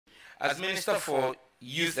As Minister for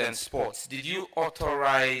Youth and Sports, did you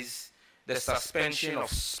authorize the suspension of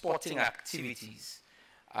sporting activities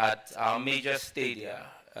at our major stadia,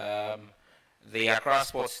 the Accra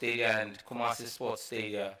Sports Stadia and Kumasi Sports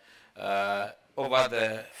Stadia, over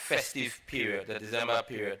the festive period, the December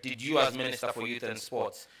period? Did you, as Minister for Youth and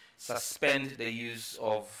Sports, suspend the use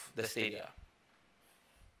of the stadia?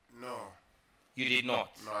 No. You did not?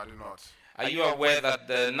 No, I did not. Are you aware that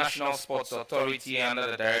the National Sports Authority, under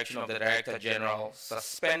the direction of the Director General,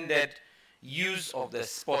 suspended use of the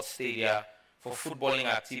sports stadia for footballing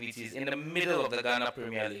activities in the middle of the Ghana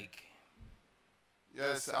Premier League?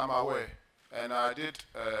 Yes, I'm aware. And I did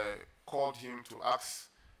call him to ask,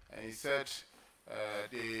 and he said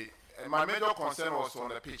my major concern was on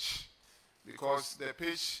the pitch, because the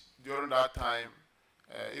pitch during that time,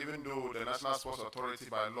 even though the National Sports Authority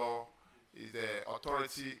by law is the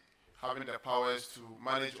authority having the powers to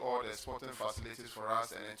manage all the sporting facilities for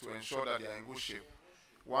us and to ensure that they are in good shape.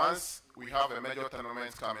 Once we have a major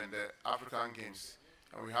tournament coming, the African Games,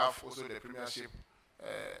 and we have also the Premiership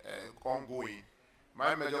ongoing,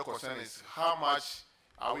 my major concern is how much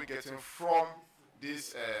are we getting from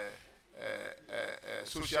these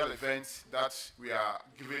social events that we are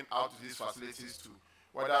giving out to these facilities to,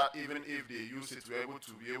 whether even if they use it, we're able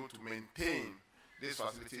to be able to maintain these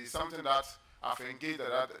facilities. Something that I've engaged the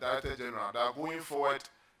Director General that going forward,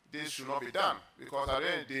 this should not be done, because at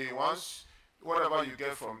the end of the day, once whatever you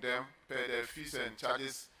get from them, pay the fees and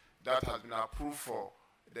charges that has been approved for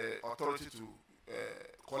the authority to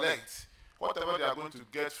collect, whatever they are going to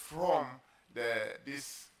get from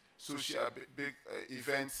these social big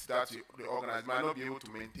events that they organize might not be able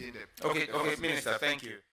to maintain them. Okay, Minister, thank you.